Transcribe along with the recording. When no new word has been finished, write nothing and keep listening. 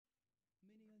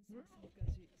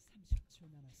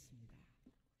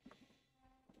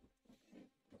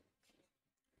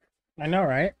I know,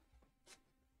 right?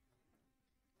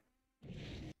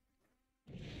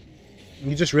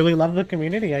 You just really love the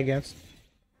community, I guess.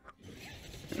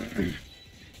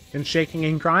 And shaking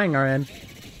and crying are in.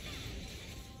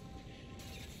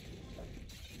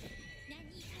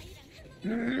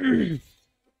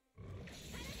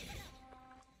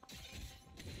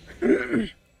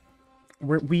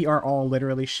 We are all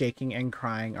literally shaking and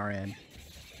crying are in.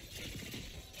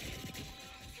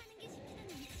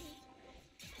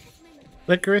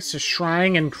 Licorice is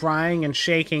trying and crying and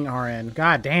shaking RN.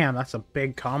 God damn, that's a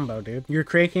big combo, dude. You're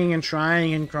craking and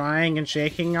trying and crying and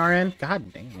shaking RN?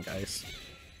 God damn, guys.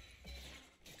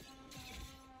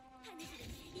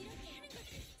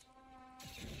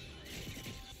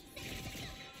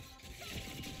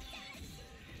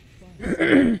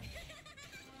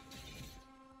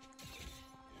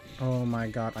 Oh my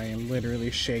god, I am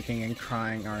literally shaking and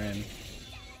crying RN.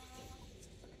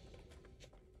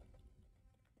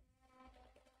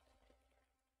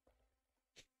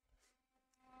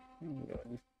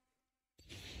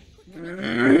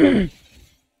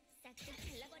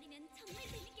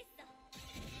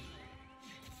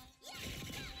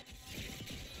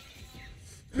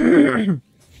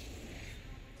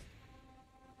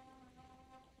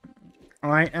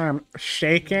 I am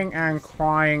shaking and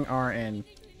crying RN.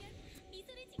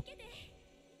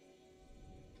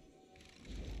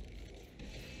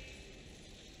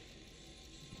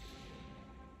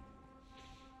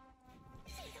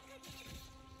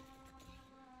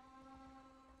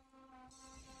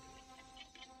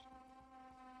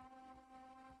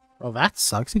 Well, that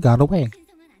sucks. He got away.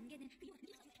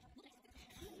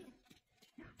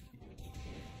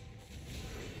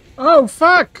 Oh,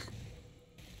 fuck!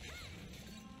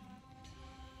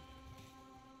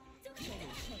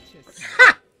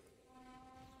 Ha!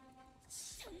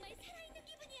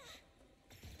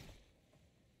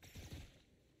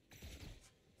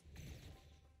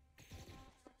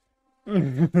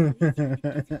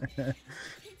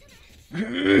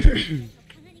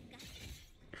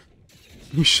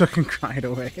 You shook and cried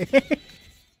away.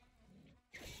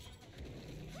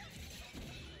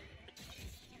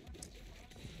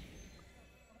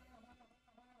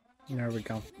 There we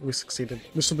go. We succeeded.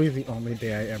 This will be the only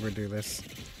day I ever do this.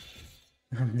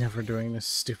 I'm never doing this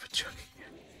stupid joke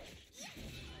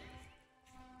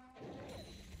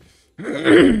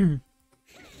again.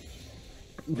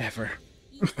 Never.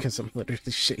 Because I'm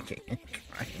literally shaking and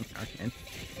crying.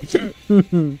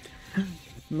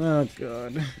 Oh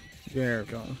god. There we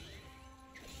go.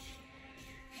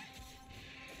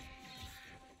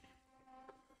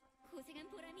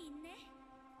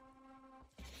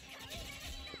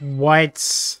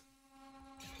 What?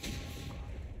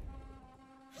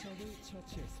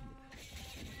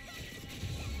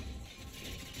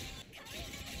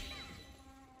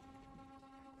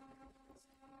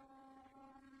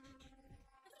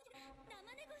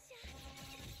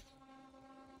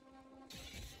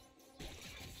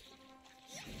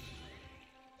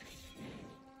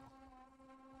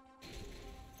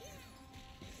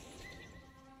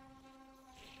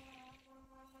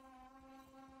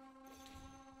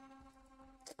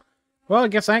 Well, I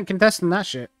guess I ain't contesting that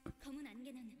shit.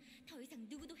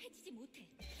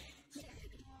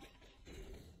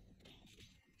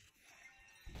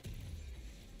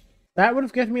 That would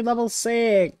have given me level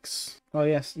 6. Oh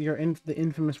yes, you're in the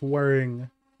infamous whirring.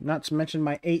 Not to mention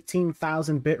my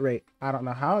 18,000 bitrate. I don't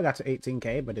know how I got to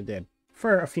 18k, but it did.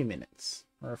 For a few minutes.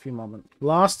 Or a few moments.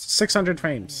 Lost 600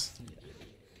 frames.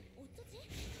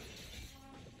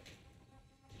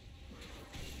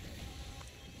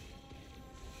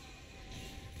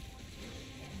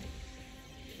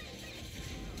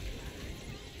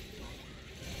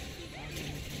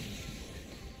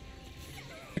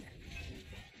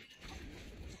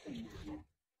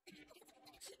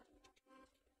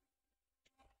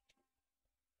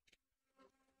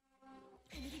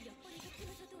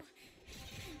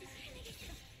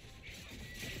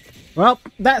 Well,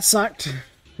 that sucked.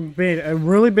 We made a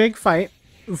really big fight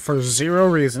for 0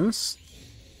 reasons.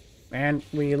 And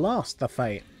we lost the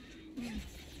fight.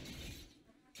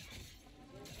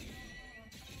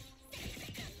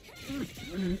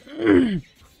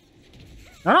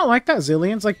 I don't like that.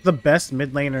 Zillion's like the best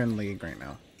mid laner in League right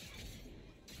now.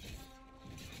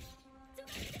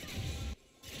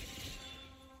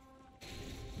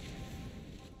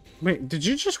 Wait, did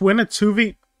you just win a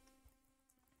 2v?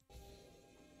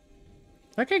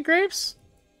 Okay, Grapes.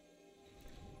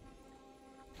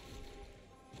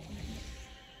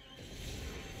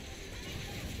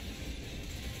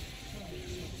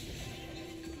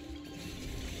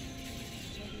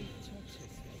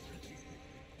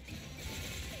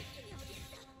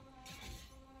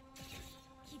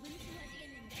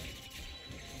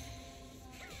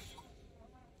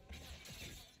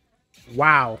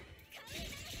 Wow.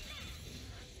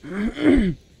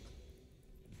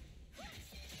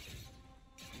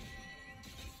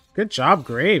 Good job,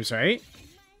 Graves, right?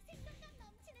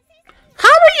 How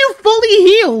are you fully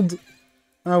healed?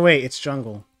 Oh, wait, it's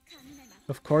jungle.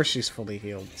 Of course she's fully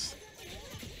healed.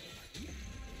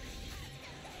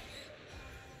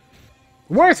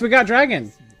 Worth, we got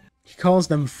dragon! He calls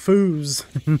them foos.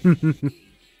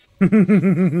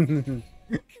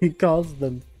 He calls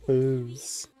them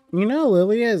foos. You know,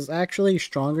 Lilia is actually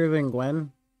stronger than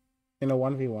Gwen in a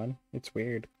 1v1. It's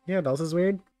weird. You know what else is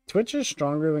weird? Twitch is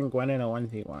stronger than Gwen in a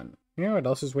 1v1. You know what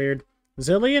else is weird?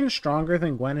 Zillion's stronger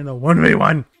than Gwen in a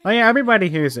 1v1. Oh yeah, everybody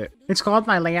hears it. It's called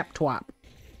my laptop.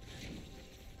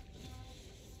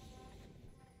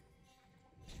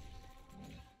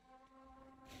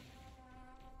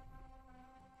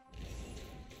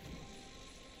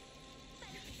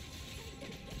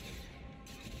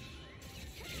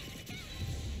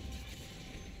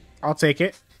 I'll take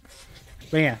it.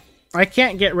 But yeah, I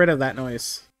can't get rid of that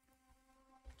noise.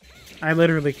 I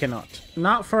literally cannot.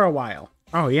 Not for a while.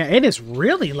 Oh yeah, it is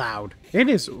really loud. It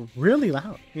is really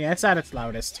loud. Yeah, it's at its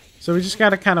loudest. So we just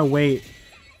gotta kind of wait.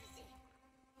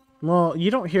 Well,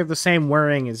 you don't hear the same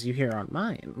whirring as you hear on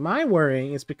mine. My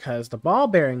whirring is because the ball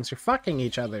bearings are fucking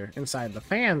each other inside the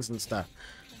fans and stuff.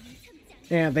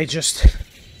 And they just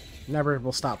never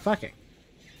will stop fucking.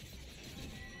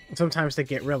 Sometimes they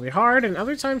get really hard, and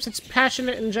other times it's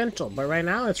passionate and gentle. But right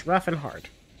now, it's rough and hard.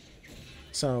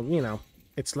 So, you know,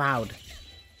 it's loud.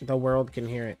 The world can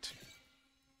hear it.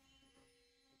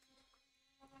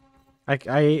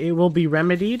 It will be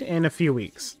remedied in a few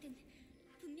weeks.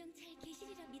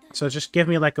 So just give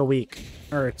me like a week,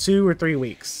 or 2 or 3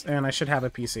 weeks, and I should have a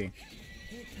PC.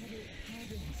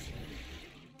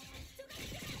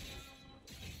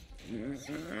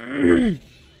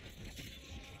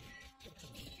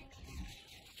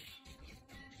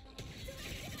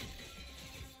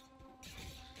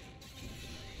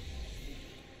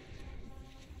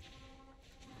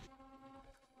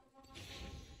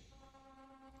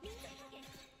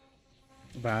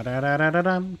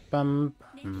 Ba-da-da-da-da-dum-bum.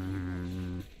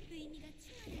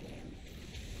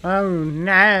 Oh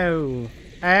no!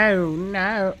 Oh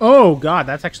no! Oh god,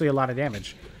 that's actually a lot of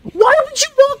damage. Why would you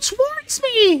walk towards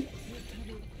me?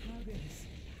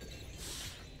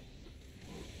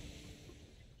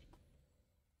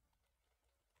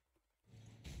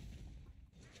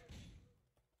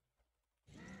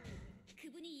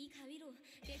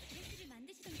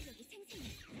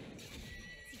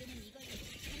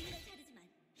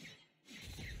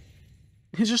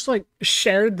 He just like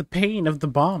shared the pain of the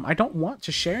bomb. I don't want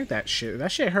to share that shit.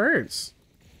 That shit hurts.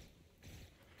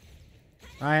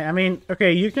 I mean,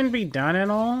 okay, you can be done and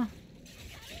all,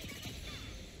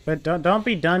 but don't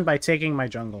be done by taking my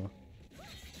jungle.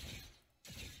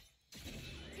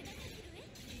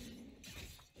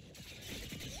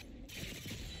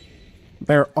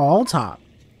 They're all top.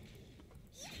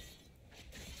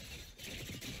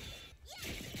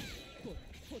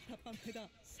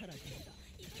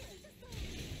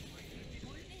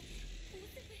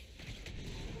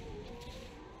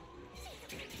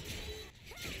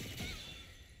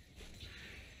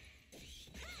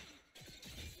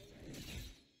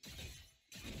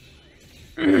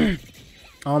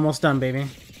 Almost done, baby.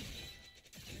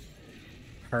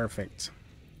 Perfect.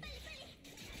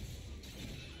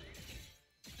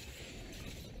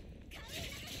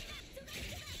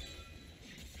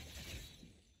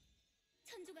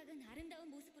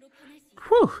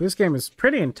 Whew, this game is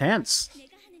pretty intense.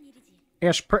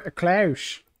 It's pretty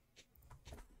close.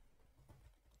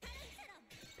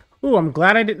 Ooh, I'm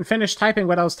glad I didn't finish typing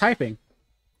what I was typing.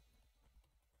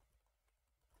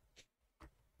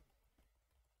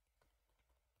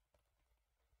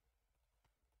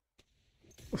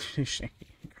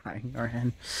 Crying our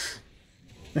hand.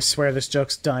 I swear this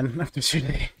joke's done after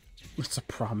today. It's a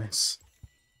promise.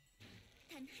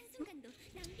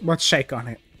 Let's shake on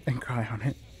it and cry on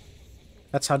it.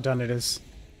 That's how done it is.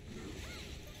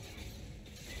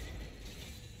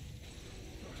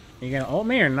 Are you gonna ult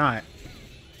me or not?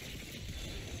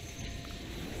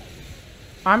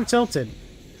 I'm tilted.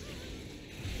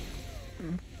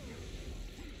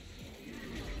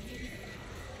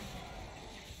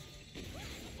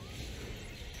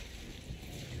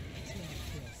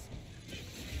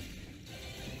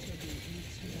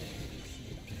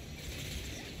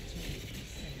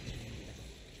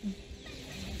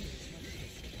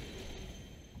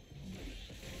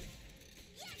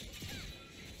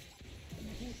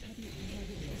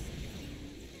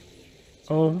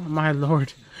 Oh my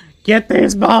lord. Get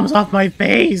these bombs off my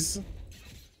face!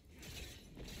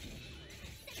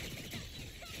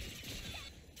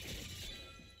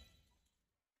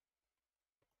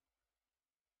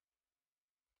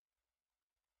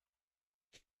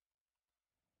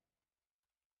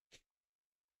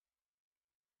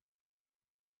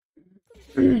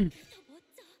 I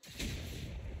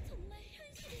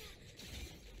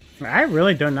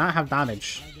really do not have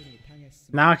damage.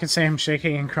 Now I can say I'm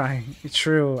shaking and crying. It's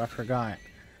true, I forgot.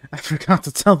 I forgot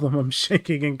to tell them I'm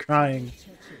shaking and crying.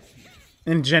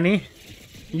 And Jenny,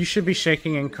 you should be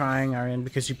shaking and crying, Aryan,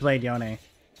 because you played Yone.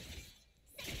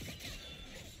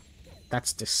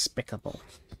 That's despicable.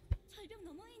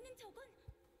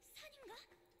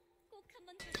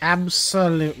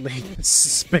 Absolutely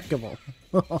despicable.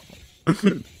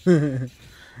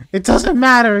 It doesn't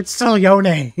matter, it's still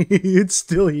Yone. It's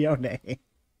still Yone.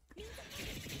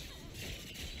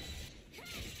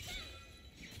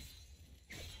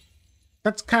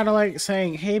 That's kind of like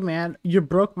saying, hey man, you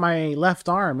broke my left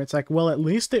arm. It's like, well, at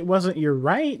least it wasn't your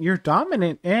right. You're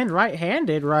dominant and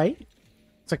right-handed, right?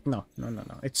 It's like, no.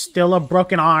 It's still a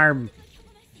broken arm.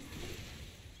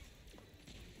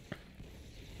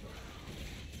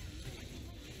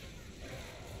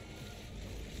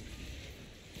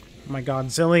 Oh my god,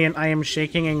 Zillion, I am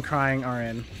shaking and crying,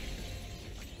 RN.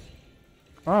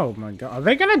 Oh my god, are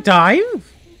they gonna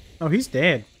dive? Oh, he's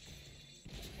dead.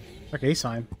 Okay, he's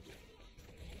fine.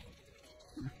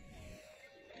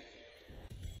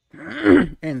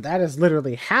 And that is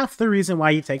literally half the reason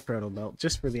why you take Proto Belt,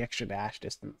 just for the extra dash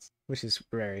distance, which is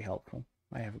very helpful,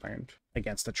 I have learned,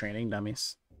 against the training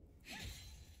dummies.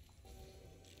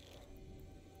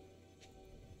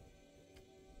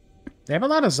 They have a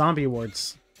lot of zombie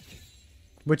wards,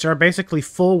 which are basically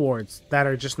full wards that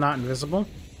are just not invisible,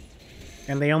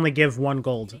 and they only give 1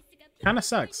 gold. Kinda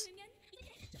sucks.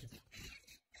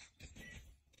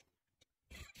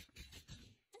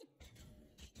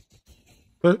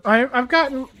 But I've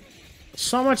gotten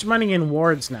so much money in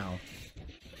wards now.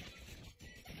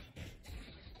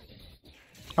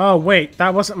 Oh, wait,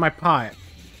 that wasn't my pot.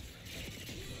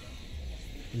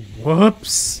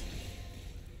 Whoops.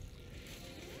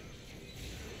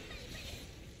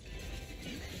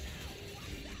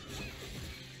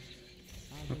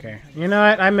 Okay, you know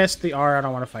what? I missed the R. I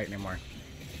don't want to fight anymore.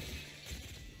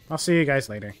 I'll see you guys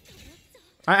later.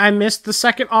 I missed the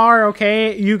second R,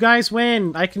 okay? You guys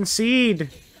win. I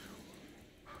concede.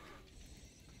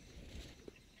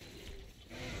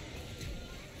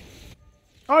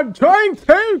 I'm trying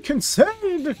to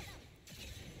concede.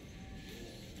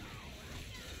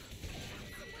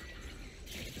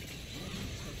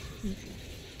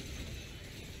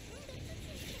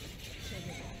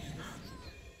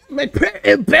 My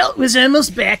belt was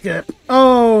almost back up.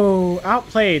 Oh,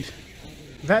 outplayed.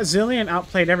 That Zillion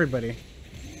outplayed everybody.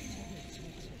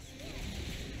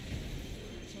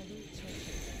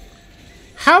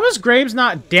 How is Graves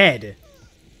not dead?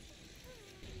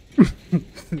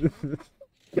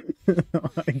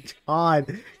 Oh my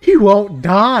god. He won't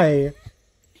die.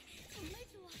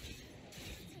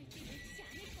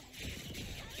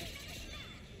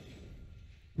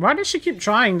 Why does she keep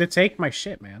trying to take my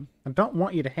shit, man? I don't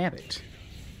want you to have it.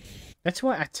 That's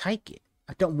why I take it.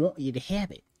 I don't want you to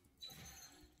have it.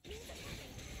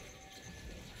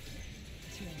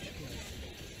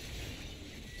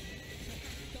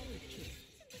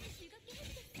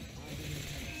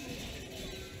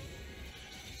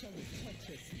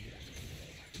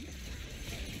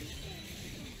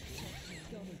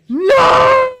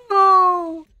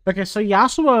 No! Okay, so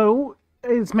Yasuo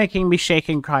is making me shake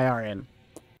and cry RN.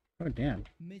 Oh, damn.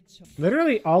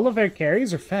 Literally all of their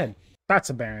carries are fed. That's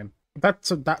a Baron. That's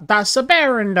a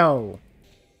Baron, though.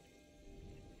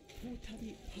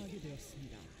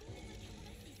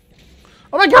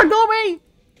 Oh my god, go away!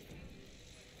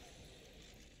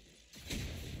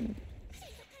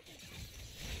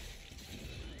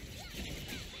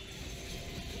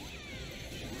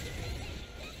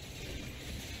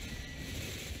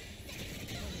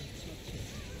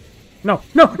 No,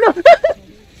 no, no!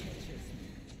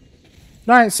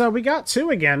 Alright, so we got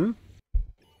 2 again.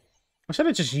 I should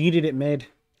have just yeeted it mid.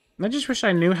 I just wish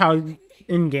I knew how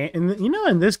in-game...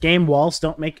 in this game, walls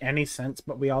don't make any sense,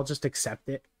 but we all just accept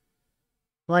it.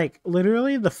 Like,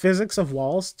 literally, the physics of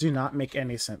walls do not make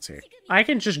any sense here. I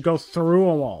can just go through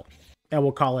a wall, and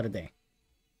we'll call it a day.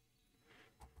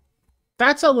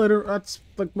 That's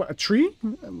like, what, a tree?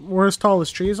 We're as tall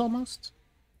as trees, almost?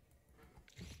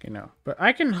 Okay, no. But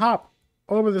I can hop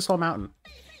over this whole mountain.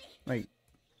 Like,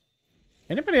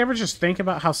 anybody ever just think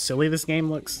about how silly this game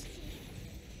looks?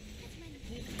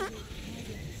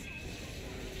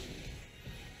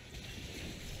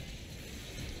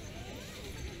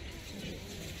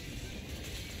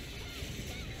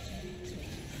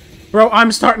 Bro,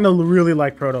 I'm starting to really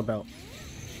like Proto Belt.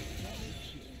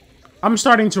 I'm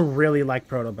starting to really like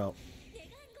Proto Belt.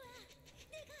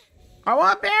 I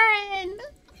want Baron!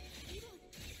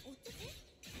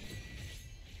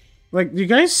 Like, do you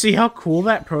guys see how cool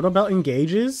that proto belt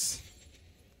engages?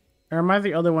 Or am I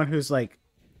the other one who's like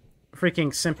freaking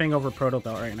simping over proto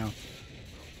belt right now?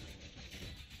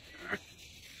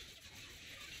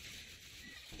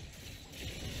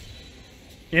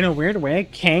 In a weird way,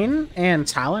 Kayn and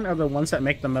Talon are the ones that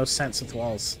make the most sense with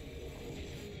walls.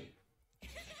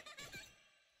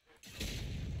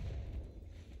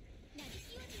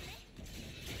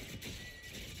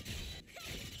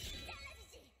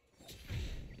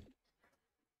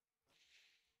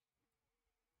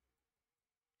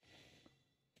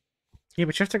 Yeah,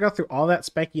 but you have to go through all that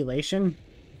speculation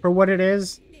for what it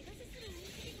is.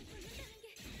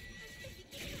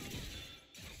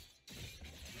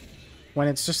 When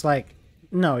it's just like,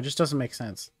 no, it just doesn't make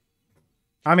sense.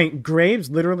 I mean, Graves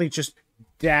literally just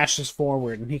dashes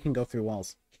forward and he can go through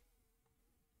walls.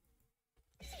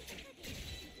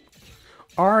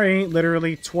 Ari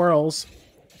literally twirls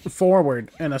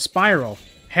forward in a spiral,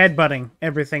 headbutting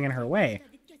everything in her way.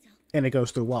 And it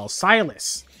goes through walls.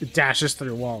 Silas dashes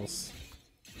through walls.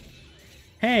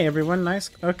 Hey, everyone. Nice.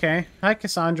 Okay. Hi,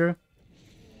 Cassandra.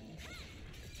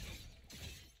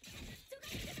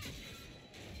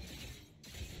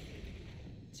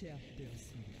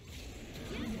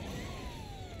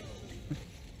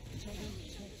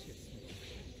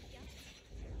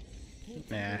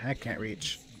 Nah, I can't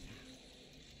reach.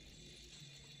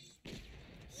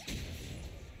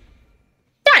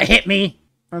 That hit me!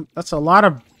 That's a lot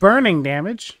of burning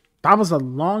damage. That was a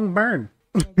long burn.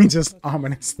 He just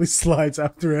ominously slides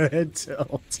after a head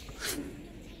tilt.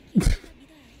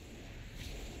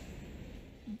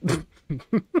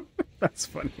 That's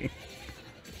funny.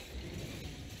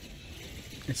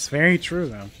 It's very true,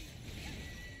 though.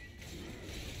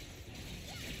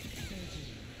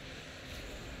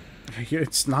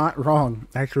 It's not wrong.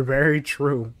 Actually, very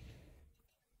true.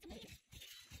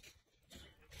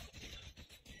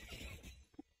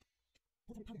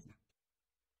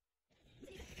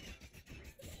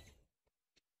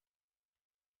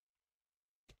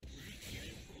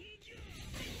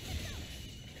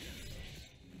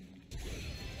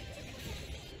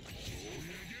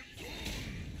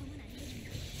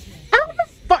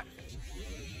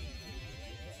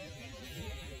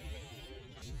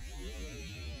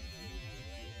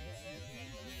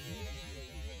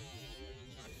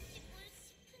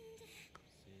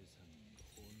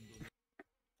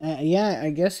 Yeah, I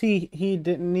guess he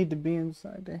didn't need to be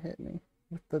inside to hit me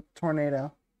with the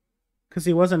tornado. Because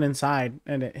he wasn't inside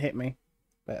and it hit me.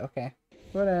 But okay.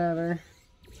 Whatever.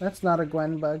 That's not a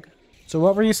Gwen bug. So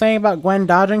what were you saying about Gwen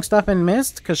dodging stuff in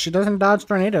Mist? Because she doesn't dodge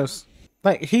tornadoes.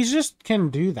 Like, he just can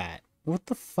do that. What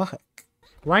the fuck?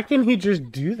 Why can he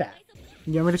just do that?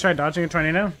 You want me to try dodging a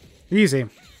tornado? Easy.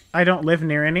 I don't live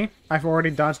near any. I've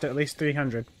already dodged at least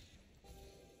 300.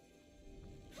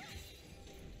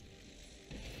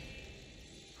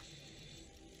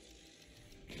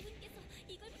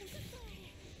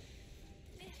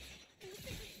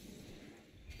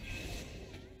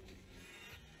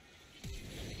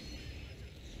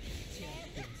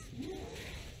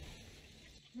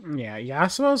 Yeah,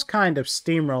 Yasuo's kind of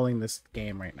steamrolling this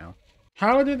game right now.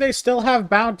 How do they still have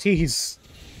bounties?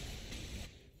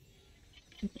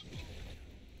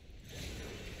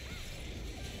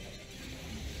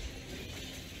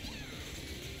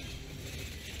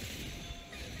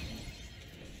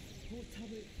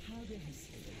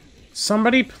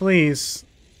 Somebody please.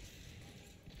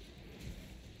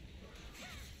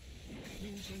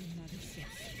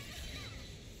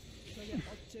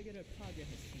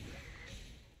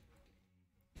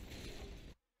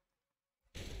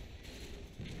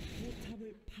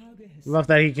 Love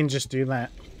that he can just do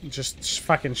that. Just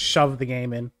fucking shove the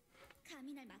game in.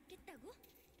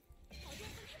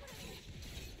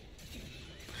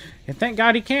 And thank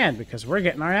God he can, because we're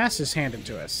getting our asses handed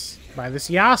to us by this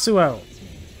Yasuo.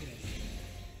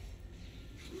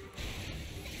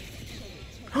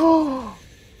 Oh!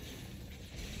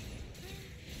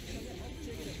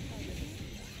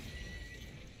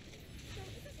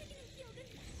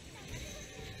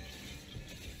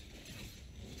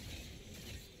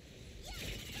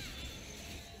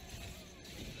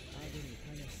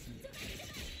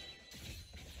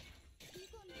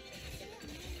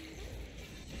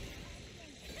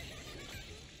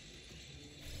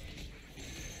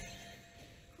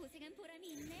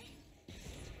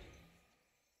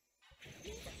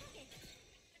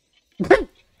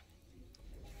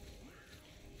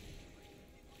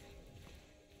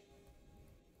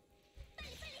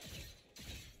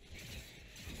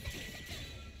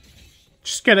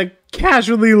 Just gonna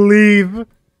casually leave.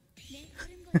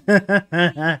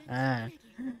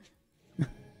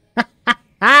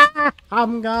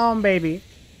 I'm gone, baby.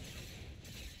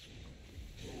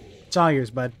 It's all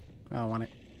yours, bud. I don't want it.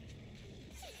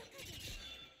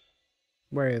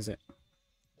 Where is it?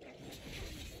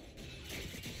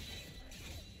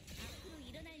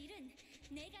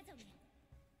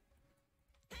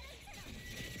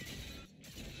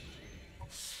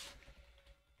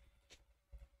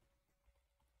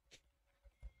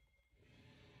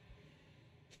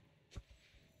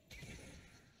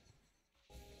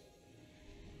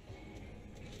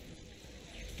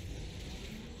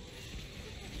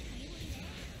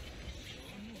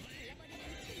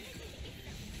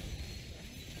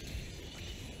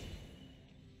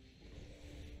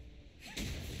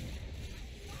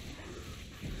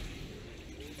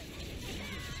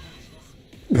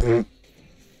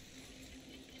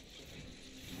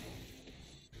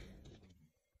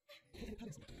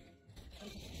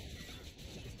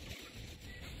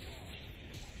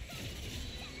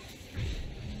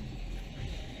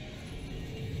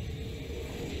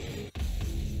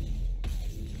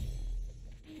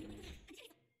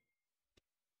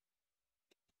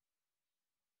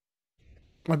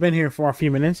 I've been here for a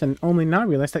few minutes and only now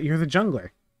realized that you're the jungler.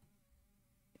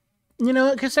 You know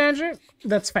what, Cassandra?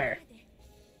 That's fair.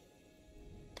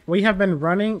 We have been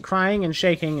running, crying, and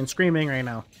shaking and screaming right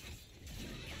now.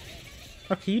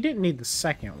 Okay, you didn't need the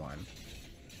second one.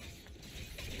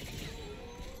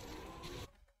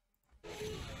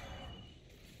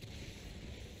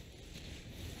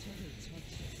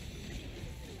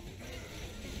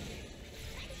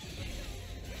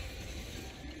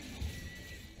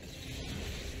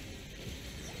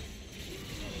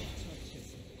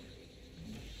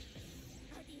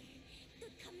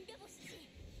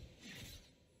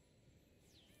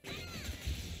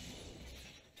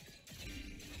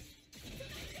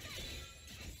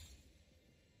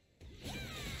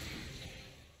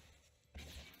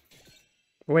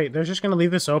 Wait, they're just gonna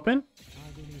leave this open?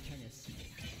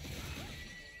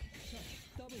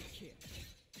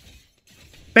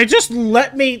 They just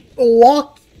let me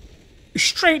walk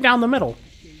straight down the middle.